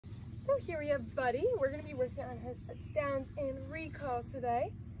So here we have Buddy. We're going to be working on his sits downs and recall today.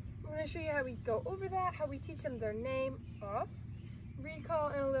 I'm going to show you how we go over that, how we teach them their name off, recall,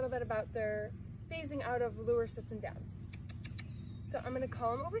 and a little bit about their phasing out of lure sits and downs. So I'm going to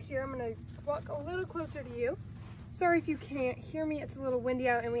call him over here. I'm going to walk a little closer to you. Sorry if you can't hear me, it's a little windy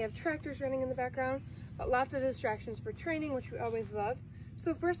out and we have tractors running in the background, but lots of distractions for training, which we always love.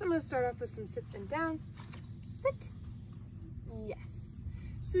 So first I'm going to start off with some sits and downs. Sit. Yes.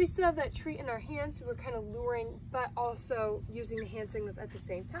 So we still have that treat in our hand, so we're kind of luring, but also using the hand signals at the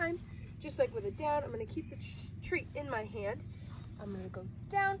same time. Just like with a down, I'm going to keep the treat in my hand. I'm going to go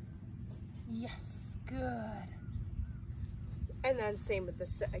down. Yes, good. And then same with the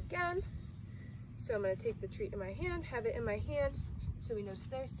sit again. So I'm going to take the treat in my hand, have it in my hand, so he knows it's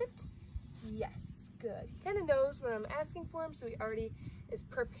there. Sit. Yes, good. He kind of knows what I'm asking for him, so he already is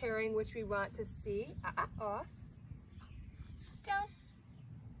preparing which we want to see. Off. Down.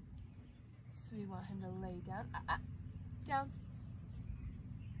 So we want him to lay down. Down.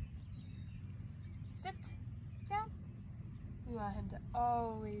 Sit. Down. We want him to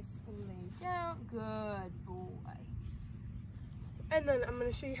always lay down. Good boy. And then I'm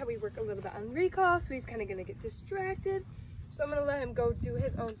going to show you how we work a little bit on recall, so he's kind of going to get distracted. So I'm going to let him go do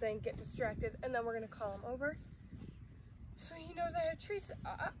his own thing, get distracted, and then we're going to call him over. So he knows I have treats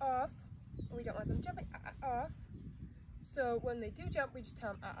off. We don't want them jumping off. So when they do jump, we just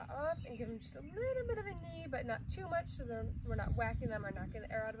tell them off and give them just a little bit of a knee, but not too much, so we're not whacking them or knocking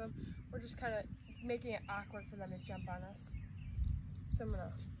the air out of them. We're just kind of making it awkward for them to jump on us. So I'm going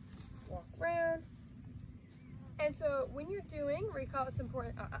to walk around. And so when you're doing recall, it's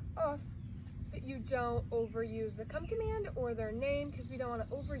important off that you don't overuse the come command or their name, because we don't want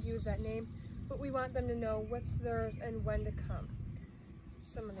to overuse that name, but we want them to know what's theirs and when to come.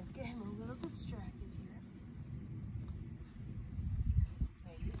 So I'm going to get him a little distracted here.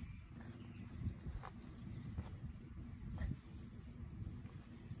 Maybe.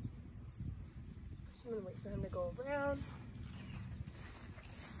 So I'm going to wait for him to go around,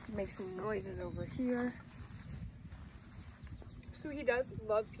 make some noises over here. So he does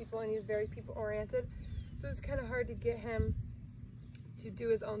love people and he's very people oriented. So it's kind of hard to get him to do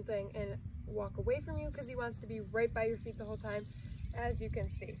his own thing and walk away from you, because he wants to be right by your feet the whole time, as you can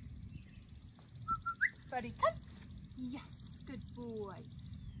see. Buddy, come. Yes, good boy.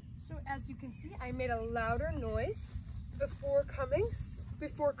 So as you can see, I made a louder noise before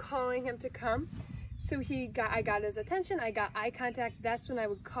calling him to come. So I got his attention, I got eye contact. That's when I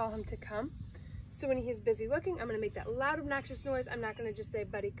would call him to come. So when he's busy looking, I'm going to make that loud, obnoxious noise. I'm not going to just say,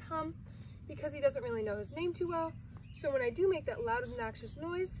 Buddy, come, because he doesn't really know his name too well. So when I do make that loud, obnoxious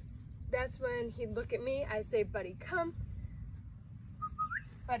noise, that's when he'd look at me. I'd say, Buddy, come.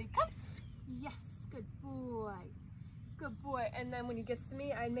 Buddy, come. Yes, good boy. Good boy. And then when he gets to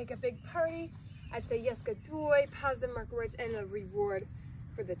me, I'd make a big party. I'd say, yes, good boy, positive marker words, and a reward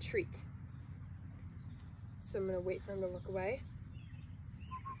for the treat. So I'm going to wait for him to look away.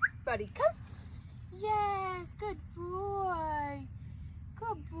 Buddy, come. Yes, good boy.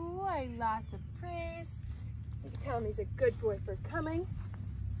 Good boy. Lots of praise. You can tell him he's a good boy for coming.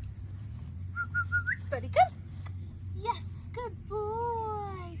 Buddy, come. Yes, good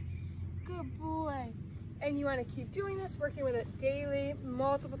boy. Good boy. And you want to keep doing this, working with it daily,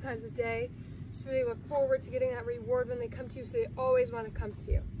 multiple times a day, so they look forward to getting that reward when they come to you, so they always want to come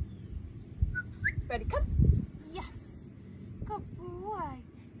to you. Buddy, come. Yes. Good boy.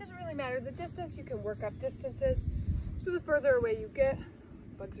 Doesn't really matter the distance, you can work up distances. So the further away you get,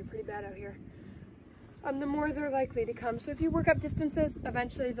 bugs are pretty bad out here, the more they're likely to come. So if you work up distances,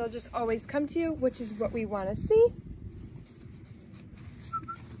 eventually they'll just always come to you, which is what we want to see.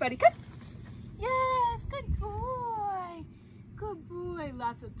 Buddy, come. Yes, good boy. Good boy.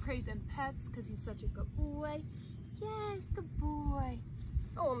 Lots of praise and pets, because he's such a good boy. Yes, good boy.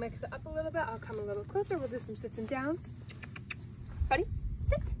 Oh, we'll mix it up a little bit. I'll come a little closer. We'll do some sits and downs. Buddy,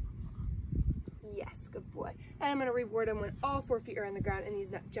 sit. Yes, good boy. And I'm going to reward him when all 4 feet are on the ground and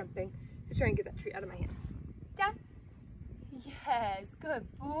he's not jumping to try and get that treat out of my hand. Down. Yes, good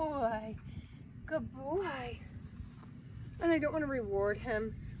boy. Good boy. And I don't want to reward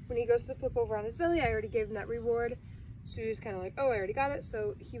him when he goes to flip over on his belly. I already gave him that reward. So he was kind of like, oh, I already got it.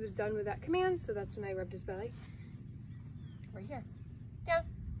 So he was done with that command. So that's when I rubbed his belly. Right here. Down.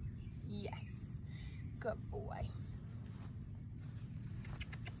 Yes. Good boy.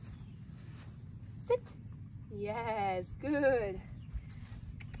 Sit. Yes, good.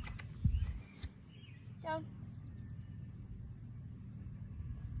 Down.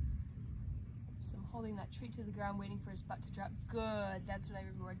 So I'm holding that treat to the ground, waiting for his butt to drop. Good, that's what I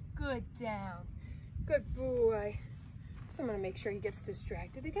reward. Good, down. Good boy. So I'm gonna make sure he gets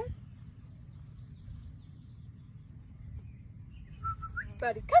distracted again.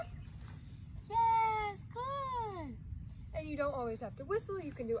 Buddy, come. Yes, good. And you don't always have to whistle.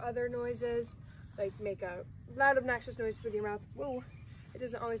 You can do other noises, like make a loud, obnoxious noise with your mouth. Whoa. It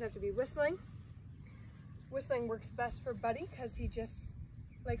doesn't always have to be whistling. Whistling works best for Buddy because he just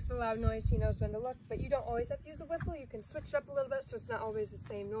likes the loud noise. He knows when to look, but you don't always have to use a whistle. You can switch it up a little bit so it's not always the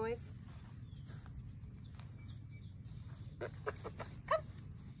same noise. Come.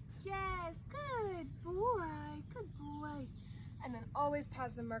 Yes, good boy, good boy. And then always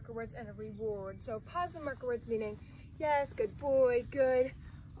positive marker words and a reward. So positive marker words meaning, yes, good boy, good,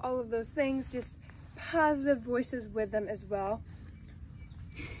 all of those things, just positive voices with them as well.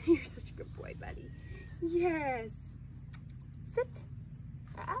 You're such a good boy, Buddy. Yes. Sit.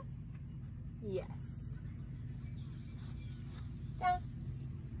 Yes. Down.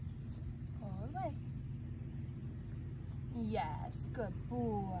 All the way. Yes, good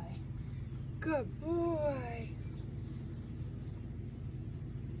boy. Good boy.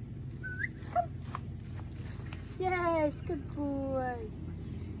 Come. Yes, good boy.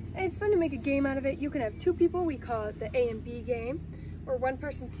 And it's fun to make a game out of it. You can have two people. We call it the A and B game, where one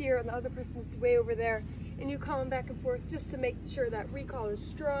person's here and the other person's way over there, and you call them back and forth just to make sure that recall is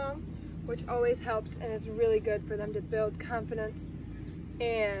strong, which always helps, and it's really good for them to build confidence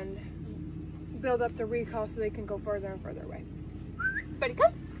and build up the recall so they can go further and further away. Buddy,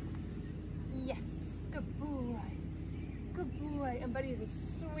 come. Yes, good boy. Good boy. And Buddy is a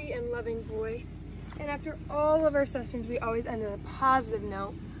sweet and loving boy. And after all of our sessions, we always end on a positive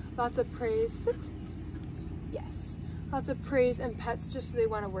note. Lots of praise. Sit. Yes. Lots of praise and pets just so they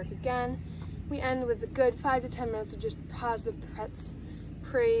want to work again. We end with a good 5 to 10 minutes of just positive pets,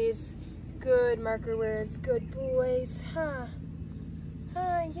 praise, good marker words, good boys,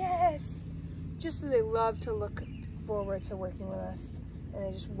 yes. Just so they love to look forward to working with us, and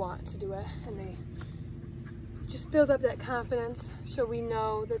they just want to do it, and they just build up that confidence so we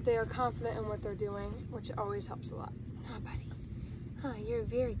know that they are confident in what they're doing, which always helps a lot. Buddy. You're a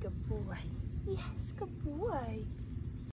very good boy. Yes, good boy.